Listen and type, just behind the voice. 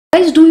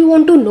Guys, do you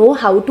want to know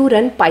how to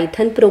run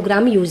Python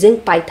program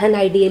using Python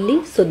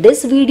ideally? So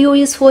this video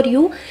is for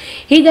you.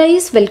 Hey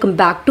guys, welcome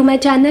back to my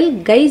channel.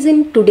 Guys,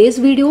 in today's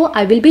video,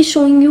 I will be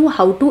showing you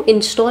how to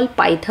install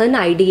Python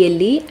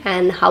ideally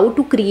and how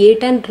to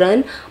create and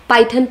run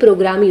Python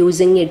program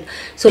using it.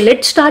 So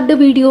let's start the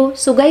video.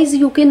 So guys,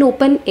 you can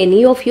open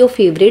any of your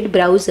favorite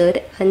browser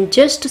and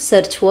just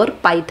search for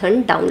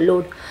Python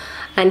download.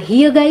 And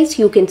here guys,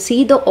 you can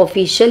see the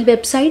official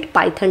website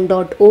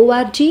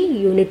python.org.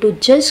 You need to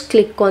just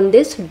click on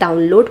this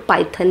download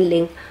Python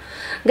link.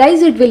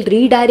 Guys, it will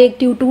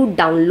redirect you to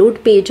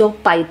download page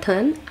of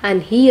Python,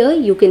 and here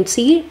you can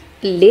see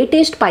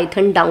latest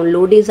Python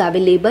download is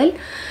available.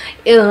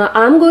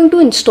 I'm going to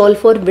install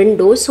for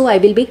Windows, so I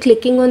will be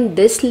clicking on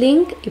this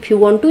link. If you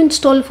want to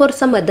install for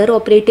some other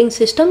operating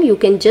system, you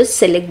can just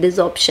select this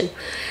option.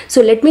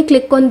 So let me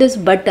click on this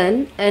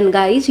button, and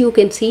guys, you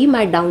can see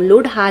my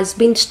download has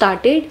been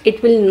started.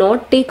 It will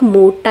not take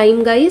more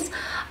time guys,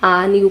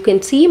 and you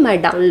can see my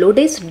download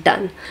is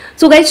done.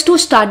 So guys, to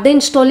start the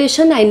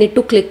installation, I need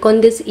to click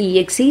on this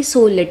exe.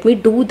 So let me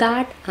do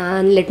that,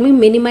 and let me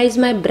minimize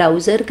my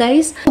browser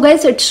guys. So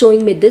guys, it's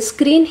showing me this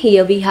screen.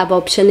 Here we have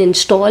option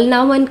install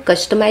now and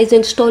customize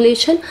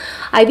installation.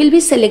 I will be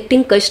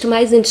selecting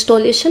customize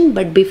installation,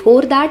 but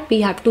before that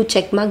we have to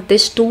check mark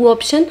this two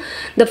option.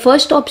 The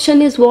first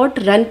option is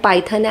what? Run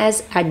Python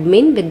as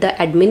admin with the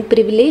admin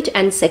privilege,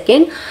 and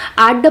second,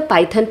 add the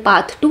Python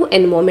path to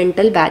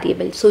environmental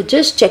variable. So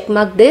just check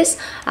mark this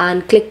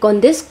and click on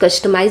this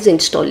customize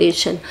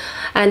installation,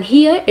 and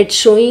here it's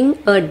showing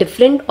a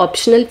different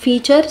optional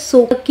feature.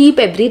 So keep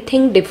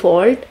everything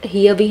default.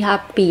 Here we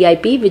have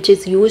pip, which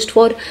is used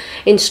for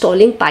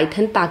installing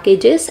Python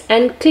packages,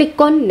 and click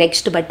on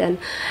next button.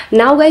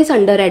 Now guys,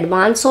 under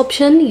advanced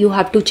option, you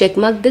have to check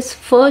mark this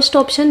first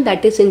option,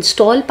 that is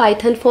install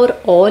Python for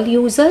all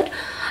user.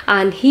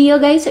 And here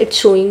guys, it's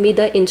showing me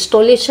the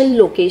installation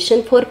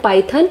location for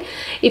Python.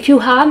 If you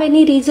have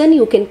any reason,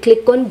 you can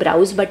click on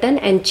browse button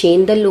and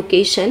change the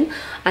location,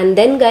 and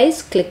then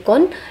guys, click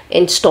on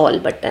install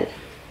button.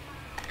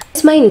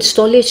 My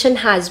installation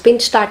has been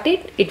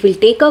started. It will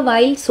take a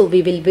while, so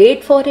we will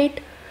wait for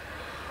it.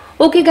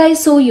 Okay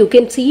guys, so you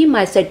can see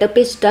my setup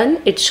is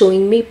done. It's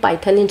showing me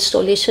Python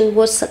installation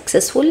was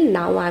successful.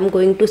 Now I'm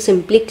going to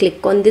simply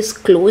click on this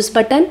close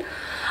button.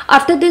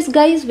 After this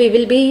guys, we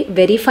will be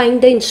verifying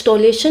the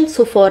installation.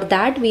 So for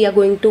that, we are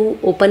going to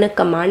open a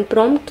command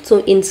prompt.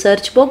 So in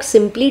search box,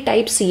 simply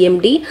type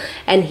cmd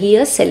and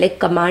here select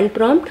command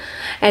prompt,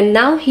 and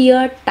now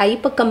here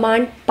type a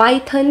command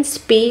python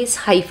space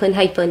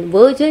hyphen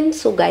version.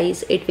 So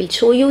guys, it will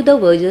show you the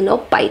version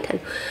of Python.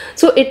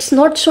 So it's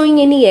not showing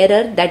any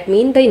error. That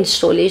means the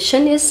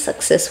installation is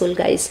successful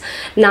guys.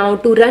 Now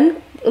to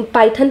run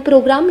Python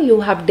program, you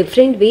have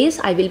different ways.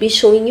 I will be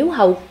showing you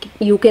how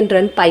you can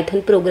run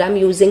Python program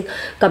using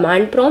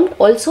command prompt.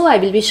 Also, I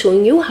will be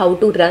showing you how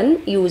to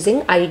run using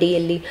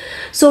IDLE.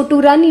 So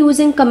to run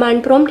using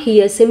command prompt,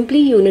 here simply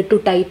you need to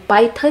type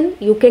Python.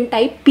 You can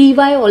type py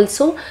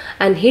also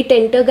and hit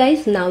enter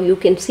guys. Now you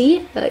can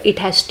see it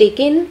has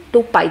taken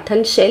to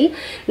Python shell.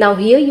 Now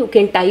here you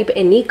can type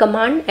any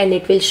command and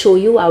it will show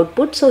you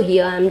output. So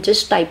here I am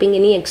just typing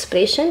any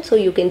expression. So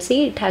you can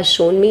see it has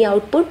shown me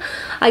output.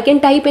 I can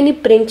type any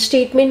print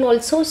statement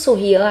also. So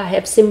here I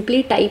have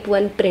simply type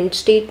one print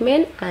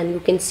statement, and you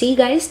can see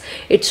guys,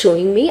 it's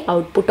showing me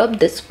output of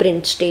this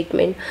print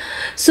statement.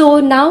 So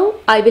now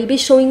I will be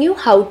showing you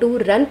how to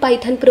run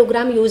Python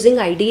program using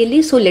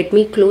IDLE. So let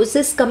me close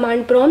this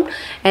command prompt,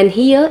 and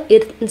here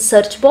in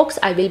search box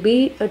I will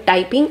be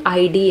typing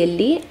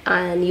IDLE,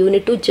 and you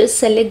need to just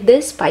select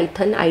this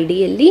Python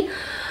IDLE.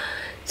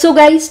 So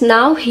guys,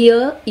 now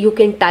here you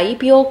can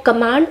type your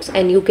commands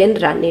and you can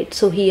run it.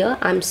 So here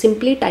I'm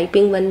simply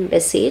typing one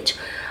message,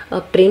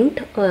 print,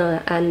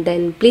 and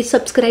then please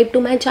subscribe to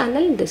my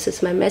channel. This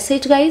is my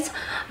message guys,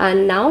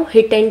 and now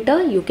hit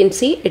enter. You can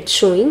see it's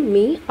showing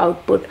me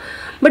output.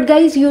 But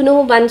guys, you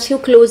know, once you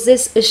close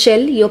this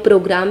shell, your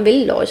program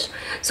will lodge.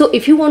 So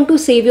if you want to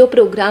save your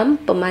program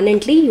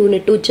permanently, you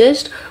need to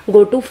just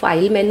go to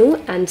file menu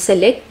and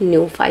select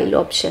new file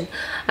option.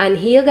 And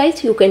here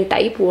guys, you can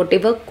type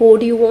whatever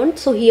code you want.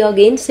 So here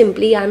again,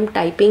 simply I'm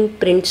typing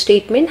print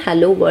statement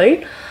hello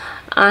world.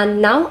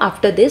 And now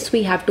after this,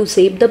 we have to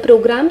save the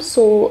program.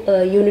 So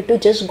you need to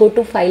just go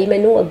to file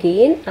menu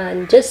again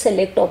and just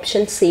select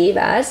option save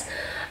as,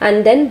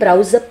 and then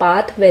browse the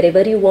path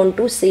wherever you want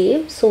to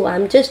save. So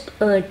I'm just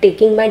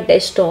taking my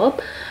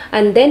desktop,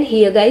 and then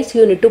here guys,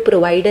 you need to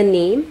provide a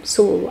name.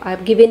 So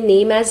I've given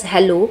name as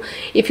hello.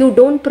 If you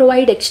don't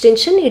provide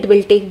extension, it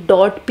will take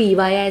 .py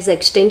as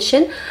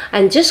extension,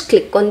 and just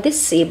click on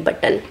this save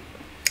button.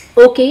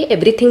 Okay,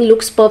 everything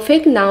looks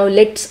perfect. Now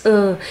let's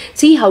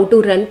see how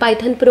to run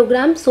Python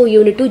program. So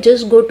you need to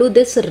just go to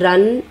this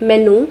run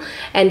menu,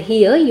 and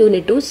here you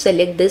need to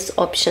select this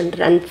option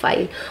run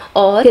file,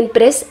 or you can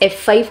press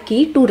F5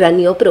 key to run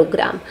your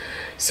program.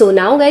 So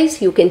now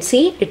guys, you can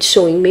see it's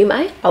showing me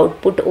my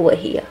output over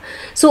here.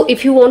 So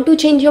if you want to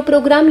change your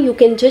program, you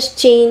can just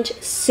change,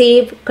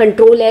 save,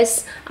 Control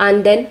S,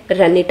 and then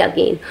run it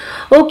again.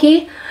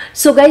 Okay,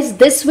 So guys,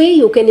 this way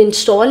you can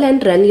install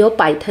and run your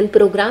Python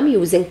program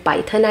using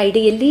Python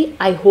ideally.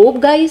 I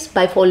hope guys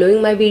by following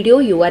my video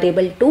you are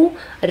able to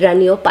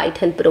run your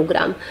Python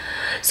program.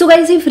 So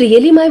guys, if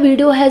really my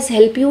video has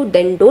helped you,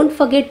 then don't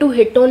forget to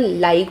hit on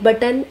like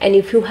button, and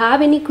if you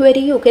have any query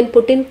you can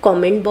put in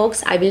comment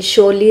box. I will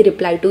surely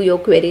reply to your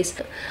queries.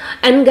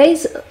 And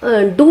guys,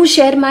 do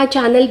share my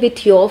channel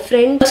with your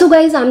friends. Also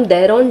guys, I'm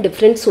there on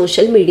different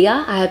social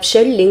media. I have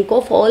shared link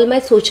of all my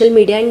social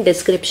media in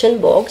description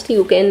box.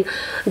 You can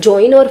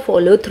join or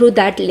follow through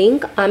that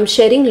link. I'm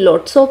sharing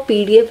lots of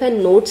PDF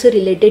and notes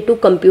related to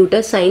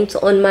computer science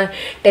on my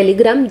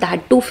Telegram,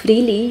 that too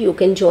freely. You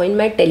can join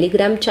my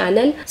Telegram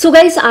channel. So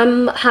guys,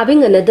 I'm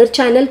having another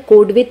channel,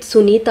 Code with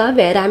Sunita,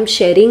 where I'm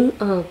sharing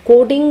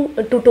coding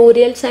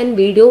tutorials and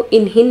video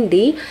in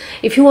Hindi.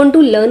 If you want to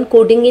learn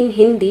coding in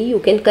Hindi, you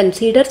can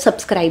consider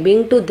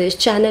subscribing to this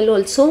channel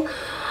also.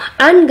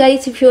 And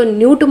guys, if you are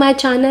new to my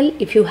channel,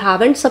 if you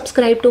haven't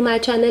subscribed to my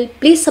channel,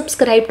 please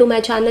subscribe to my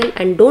channel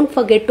and don't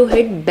forget to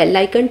hit bell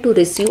icon to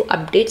receive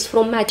updates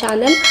from my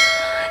channel.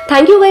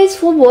 Thank you guys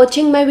for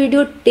watching my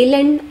video till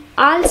end.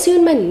 I'll see you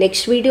in my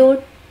next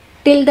video.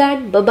 Till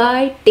that, bye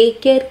bye,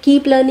 take care,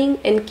 keep learning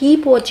and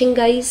keep watching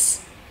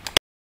guys.